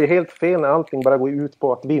sådär. Det blir helt fel när allting bara går ut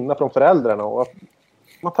på att vinna från föräldrarna, och att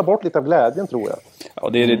man tar bort lite av glädjen, tror jag. Ja,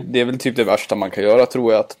 det är väl typ det värsta man kan göra,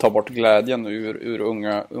 tror jag, att ta bort glädjen ur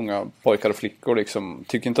unga pojkar och flickor. Liksom.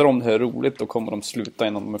 Tycker inte de det är roligt, då kommer de sluta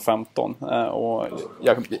innan de är 15.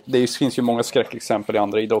 Det finns ju många skräckexempel i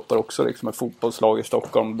andra idrotter också, liksom ett fotbollslag i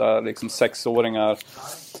Stockholm där liksom 6-åringar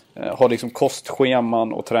har liksom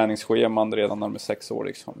kostscheman och träningsscheman redan när de är 6 år.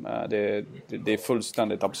 Liksom. Det är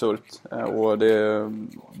fullständigt absurt, och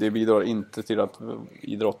det bidrar inte till att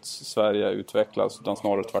idrotts-Sverige utvecklas, utan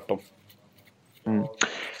snarare tvärtom.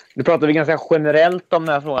 Nu pratar vi ganska generellt om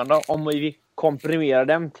den här frågan då. Om vi komprimerar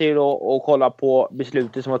den till att kolla på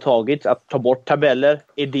beslutet som har tagits att ta bort tabeller,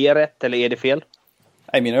 är det rätt eller är det fel?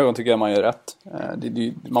 I mina ögon tycker jag man gör rätt.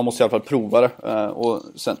 Man måste i alla fall prova det. Och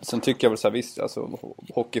sen tycker jag väl så här, visst, alltså,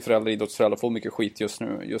 hockeyföräldrar, idrottsföräldrar får mycket skit just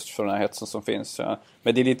nu, just för den här hetsen som finns.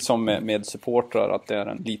 Men det är lite som med supportrar, att det är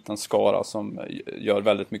en liten skara som gör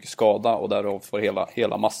väldigt mycket skada och därav får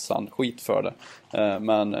hela massan skit för det.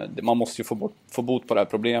 Men man måste ju få bot på det här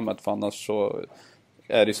problemet, för annars så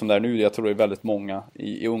är det som det är nu. Jag tror det är väldigt många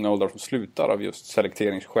i unga åldrar som slutar av just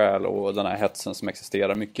selekteringsskäl och den här hetsen som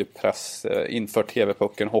existerar. Mycket press inför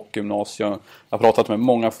TV-pucken, hockeygymnasium. Jag har pratat med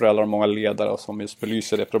många föräldrar och många ledare som just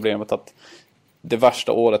belyser det problemet, att det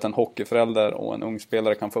värsta året en hockeyförälder och en ung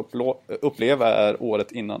spelare kan få uppleva är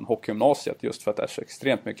året innan hockeygymnasiet, just för att det är så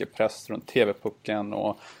extremt mycket press runt TV-pucken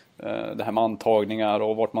och det här med antagningar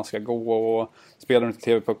och vart man ska gå, och spelar runt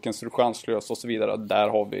TV-pucken så är du chanslös och så vidare. Där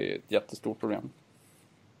har vi ett jättestort problem.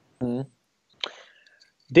 Mm.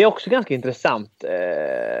 Det är också ganska intressant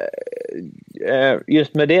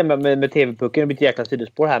just med det med TV-pucken. Det blir ett jäkla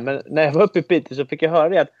sidospår här, men när jag var uppe i Piteå så fick jag höra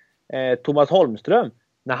det att Thomas Holmström,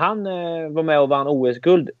 när han var med och vann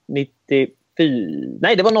OS-guld 94,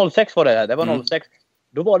 nej det var 06 var det var 06,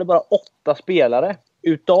 då var det bara 8 spelare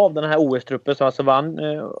utav den här OS-truppen som alltså vann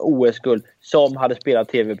OS-guld som hade spelat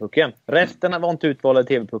TV-pucken. Resten var inte utvalda i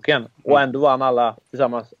TV-pucken och ändå vann alla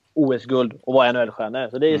tillsammans OS-guld och var NHL-stjärnor.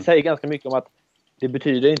 Så det säger ganska mycket om att det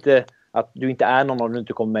betyder inte att du inte är någon om du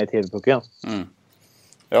inte kommer med i TV-pucken.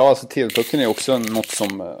 Ja, alltså TV-pucken är också något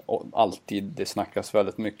som alltid det snackas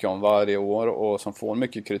väldigt mycket om varje år och som får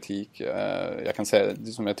mycket kritik. Jag kan säga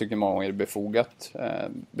det som jag tycker många gånger är befogat.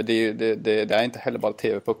 Men det är inte heller bara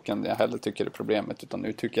TV-pucken jag heller tycker är problemet, utan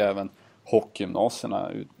nu tycker jag även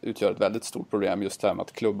hockeygymnasierna utgör ett väldigt stort problem, just det här med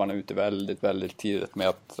att klubbarna är ute väldigt, väldigt tidigt med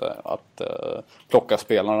att plocka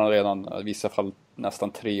spelarna redan, i vissa fall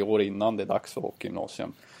nästan 3 år innan det är dags för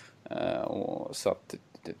hockeygymnasium. Och så att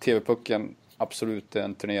TV-pucken absolut är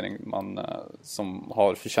en turnering som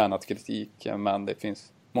har förtjänat kritik, men det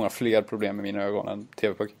finns många fler problem i mina ögon än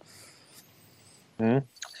TV-pucken.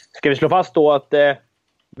 Ska vi slå fast då att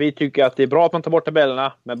vi tycker att det är bra att man tar bort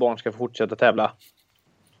tabellerna, men barn ska få fortsätta tävla?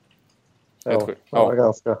 Ja,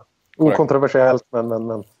 ganska okontroversiellt,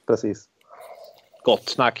 men precis. Gott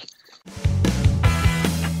snack.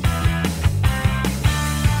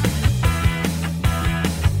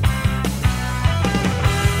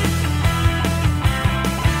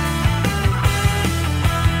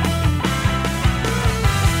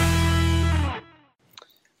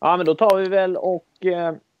 Ja, men då tar vi väl och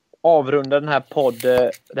avrundar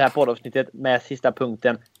det här poddavsnittet med sista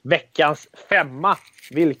punkten. Veckans 5.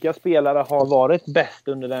 Vilka spelare har varit bäst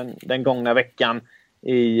under den gångna veckan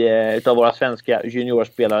utav våra svenska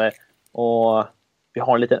juniorspelare? Och vi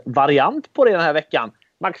har en liten variant på det den här veckan.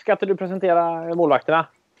 Max, ska inte du presentera målvakterna?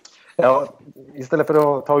 Ja, istället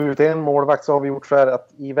för att ta ut en målvakt så har vi gjort så här att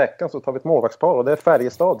i veckan så tar vi ett målvaktspar, och det är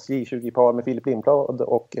Färjestads J20-par med Filip Lindblad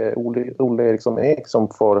och Olle Eriksson Ek som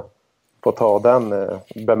får ta den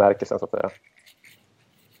bemärkelsen så att säga.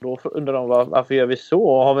 Då undrar de varför gör vi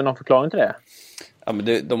så? Har vi någon förklaring till det? Ja,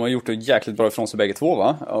 men de har gjort det jäkligt bra ifrån sig bägge två,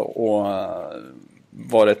 va? Och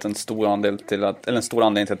varit en stor anledning till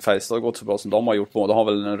att Färjestad har gått så bra som de har gjort. Båda har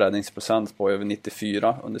väl en räddningsprocent på över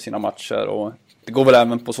 94 under sina matcher, och det går väl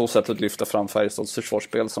även på så sätt att lyfta fram Färjestads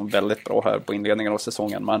försvarsspel som väldigt bra här på inledningen av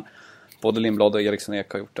säsongen, men både Lindblad och Eriksson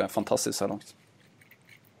Ek har gjort det fantastiskt så här långt.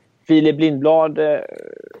 Filip Lindblad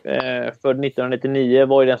för 1999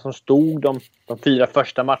 var ju den som stod de 4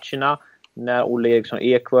 första matcherna när Olle Eriksson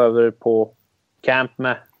Ek var över på camp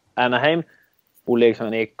med Anaheim. Olle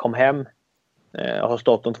Eriksson Ek kom hem och har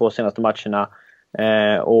stått de 2 senaste matcherna.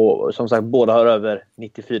 Och som sagt, båda har över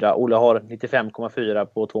 94. Olle har 95,4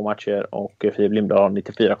 på 2 matcher och Filip Lindblad har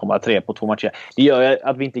 94,3 på 2 matcher. Det gör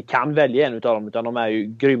att vi inte kan välja en utav dem, utan de är ju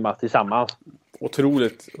grymma tillsammans.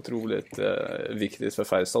 Otroligt viktigt för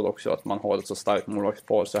Färjestad också att man har ett så starkt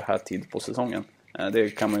målvaktspar så här tid på säsongen. Det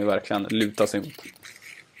kan man ju verkligen luta sig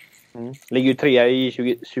mot. Ligger ju 3 i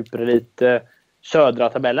 20 superelit södra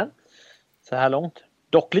tabellen så här långt.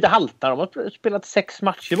 Dock lite haltar. De har spelat 6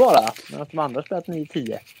 matcher bara, men att de andra har spelat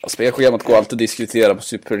 9-10. Ja, spelschemat går alltid att diskutera på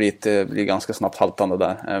superelit. Det blir ganska snabbt haltande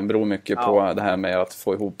där. Det beror mycket på det här med att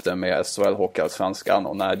få ihop det med SHL, Hockeyallsvenskan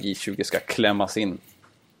och när J20 ska klämmas in.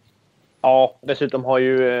 Ja, dessutom har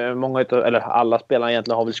ju alla spelare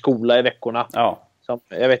egentligen har väl skola i veckorna. Ja. Så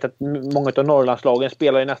jag vet att många av Norrlandslagen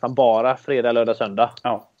spelar ju nästan bara fredag, lördag, söndag.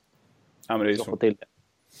 Ja, men det är ju så. Till det.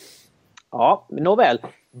 Ja, nåväl.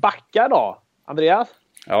 Backar då, Andreas?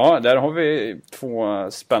 Ja, där har vi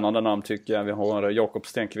 2 spännande namn tycker jag. Vi har Jakob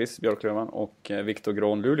Stenqvist, Björklöven, och Viktor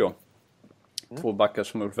Grån, Luleå. två backar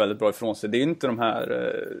som har gjort väldigt bra ifrån sig. Det är inte de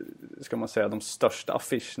här, ska man säga, de största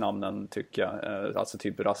affischnamnen tycker jag. Alltså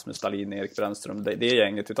typ Rasmus Dahlin, Erik Brännström, det är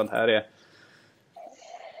gänget, utan här är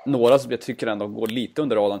några som jag tycker ändå går lite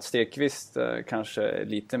under radarn. Stegqvist kanske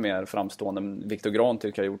lite mer framstående. Viktor Grahn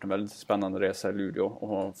tycker jag har gjort en väldigt spännande resa i Luleå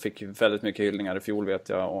och fick väldigt mycket hyllningar i fjol, vet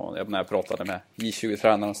jag. Och när jag pratade med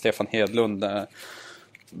J20-tränaren Stefan Hedlund,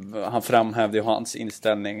 han framhävde ju hans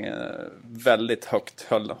inställning väldigt högt,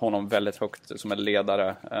 höll honom väldigt högt som en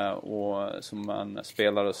ledare och som en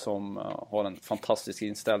spelare som har en fantastisk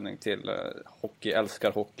inställning till hockey,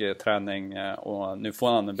 älskar hockeyträning, och nu får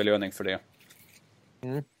han en belöning för det.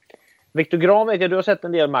 Viktor Grahn vet jag, du har sett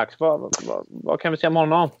en del, Max. Vad kan vi säga om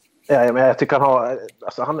honom? Ja, men jag tycker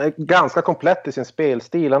han är ganska komplett i sin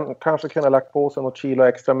spelstil. Han kanske kunde ha lagt på sig något kilo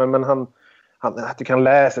extra, men jag tycker han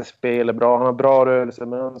läser spelet bra. Han har bra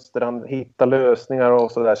rörelsemönster, han hittar lösningar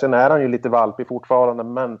och sådär. Sen är han ju lite valpig fortfarande,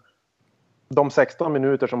 men de 16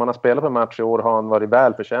 minuter som han har spelat per match i år har han varit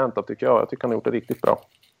väl förtjänt av, tycker jag. Jag tycker han har gjort det riktigt bra.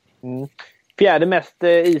 Fjärde mest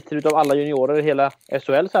istid av alla juniorer i hela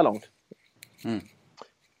SHL så här långt.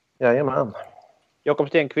 Jajamän. Jakob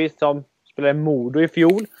Stenqvist som spelade i Modo i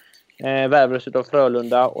fjol. Värvades av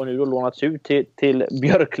Frölunda och nu då lånats ut till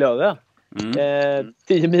Björklöven.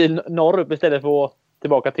 10 mil norrut istället för att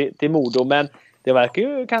tillbaka till Modo. Men det verkar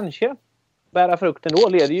ju kanske bära frukten då.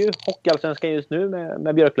 Leder ju Hockeyallsvenskan just nu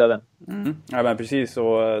med Björklöven. Ja, men precis.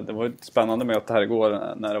 Och det var ett spännande möte här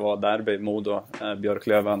igår när det var derby Modo,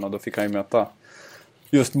 Björklöven, och då fick han ju möta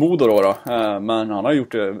just Modo då. Men han har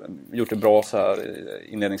gjort det bra så här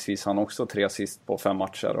inledningsvis. Han också 3 assist på 5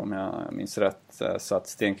 matcher om jag minns rätt. Så att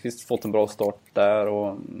Stenqvist fått en bra start där,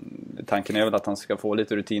 och tanken är väl att han ska få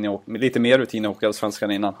lite mer rutin i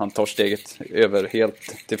Hockeyallsvenskan innan han tar steget över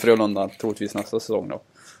helt till Frölunda, troligtvis nästa säsong då.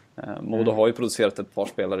 Modo har ju producerat ett par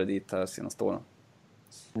spelare dit här senaste åren.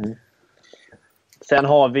 Sen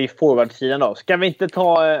har vi forwardsidan då. Ska vi inte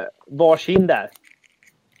ta varsin där?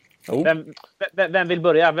 Vem vill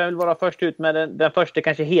börja? Vem vill vara först ut med den första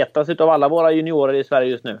kanske hetaste av alla våra juniorer i Sverige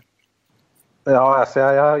just nu? Ja, alltså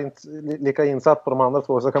jag är inte lika insatt på de andra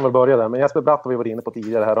två, så jag kan väl börja där. Men Jesper Bratt har vi varit inne på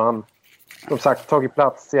tidigare här, och han som sagt tagit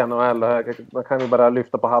plats i NHL. Man kan ju bara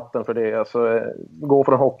lyfta på hatten för det. Alltså, gå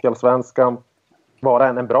från Hockeyallsvenskan, vara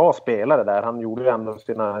en bra spelare där. Han gjorde ju ändå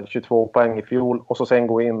sina 22 poäng i fjol, och så sen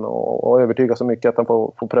gå in och övertyga så mycket att han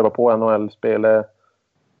får pröva på NHL-spel.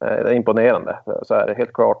 Det är imponerande, så är det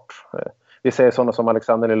helt klart. Vi ser sådana som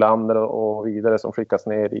Alexander Nylander och vidare som skickas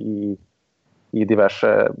ner i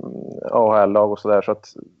diverse AHL-lag och sådär. Så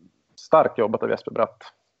att starkt jobbat av Jesper Bratt.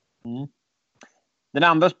 Den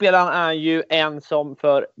andra spelaren är ju en som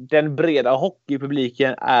för den breda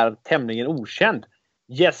hockeypubliken är tämligen okänd.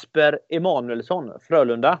 Jesper Emanuelsson,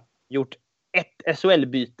 Frölunda. Gjort ett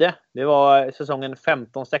SHL-byte. Det var säsongen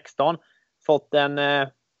 15-16. Fått en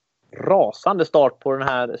rasande start på den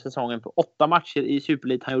här säsongen på 8 matcher i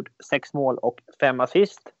Superelit. Han har gjort 6 mål och 5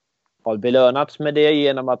 assist. Har belönats med det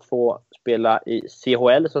genom att få spela i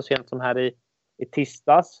CHL så sent som här i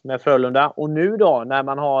tisdags med Frölunda. Och nu då, när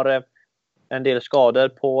man har en del skador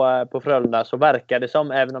på Frölunda, så verkar det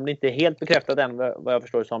som, även om det inte är helt bekräftat än vad jag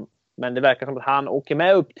förstår det som, men det verkar som att han åker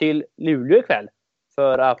med upp till Luleå ikväll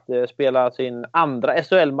för att spela sin andra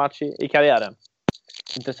SHL-match i karriären.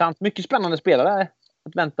 Intressant. Mycket spännande spelare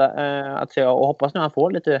att vänta att se, och hoppas nu han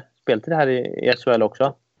får lite speltid här i SHL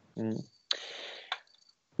också.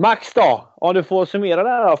 Max då, om du får summera det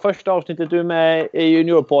här då. Första avsnittet du är med i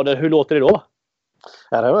Juniorpodden, hur låter det då?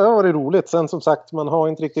 Ja, det har varit roligt. Sen som sagt, man har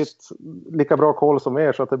inte riktigt lika bra koll som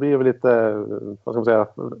er, så att det blir väl lite, vad ska man säga,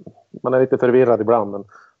 man är lite förvirrad ibland.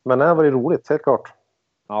 Men det har varit roligt, helt klart.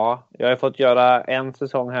 Ja, jag har fått göra en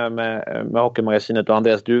säsong här med Hockeymagasinet, och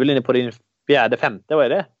Andreas, du är väl inne på din 4:e, 5:e, vad är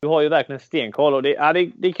det? Du har ju verkligen stenkoll, och det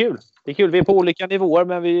är kul. Det är kul, vi är på olika nivåer,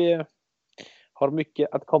 men vi har mycket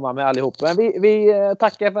att komma med allihop. Men vi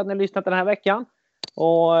tackar för att ni har lyssnat den här veckan.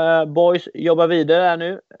 Och boys, jobbar vidare här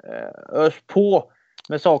nu. Ös på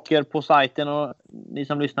med saker på sajten, och ni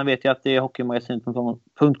som lyssnar vet ju att det är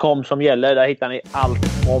hockeymagasinet.com som gäller. Där hittar ni allt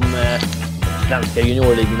om svenska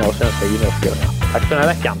juniorligorna och svenska juniorspelarna. Tack för den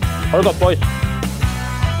här veckan. Ha det gott, boys!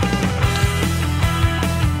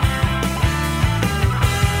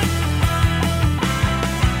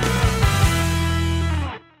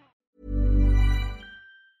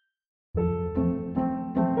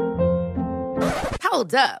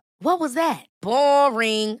 Hold up. What was that?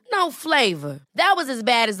 Boring. No flavor. That was as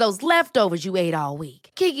bad as those leftovers you ate all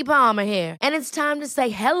week. Keke Palmer here, and it's time to say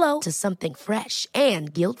hello to something fresh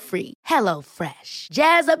and guilt-free. Hello Fresh.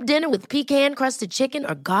 Jazz up dinner with pecan-crusted chicken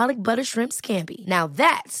or garlic butter shrimp scampi. Now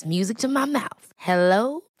that's music to my mouth.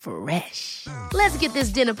 Hello Fresh. Let's get this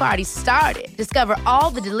dinner party started. Discover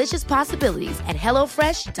all the delicious possibilities at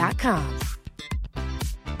hellofresh.com.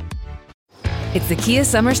 It's the Kia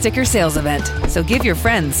Summer Sticker Sales Event, so give your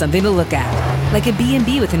friends something to look at. Like a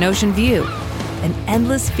B&B with an ocean view, an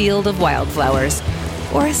endless field of wildflowers,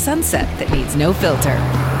 or a sunset that needs no filter.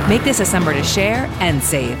 Make this a summer to share and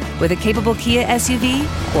save with a capable Kia SUV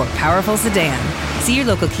or powerful sedan. See your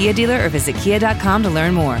local Kia dealer or visit kia.com to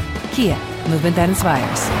learn more. Kia, movement that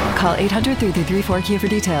inspires. Call 800-3334-KIA for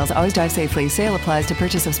details. Always drive safely. Sale applies to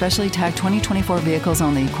purchase of specially tagged 2024 vehicles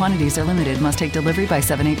only. Quantities are limited. Must take delivery by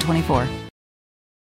 7/8/24.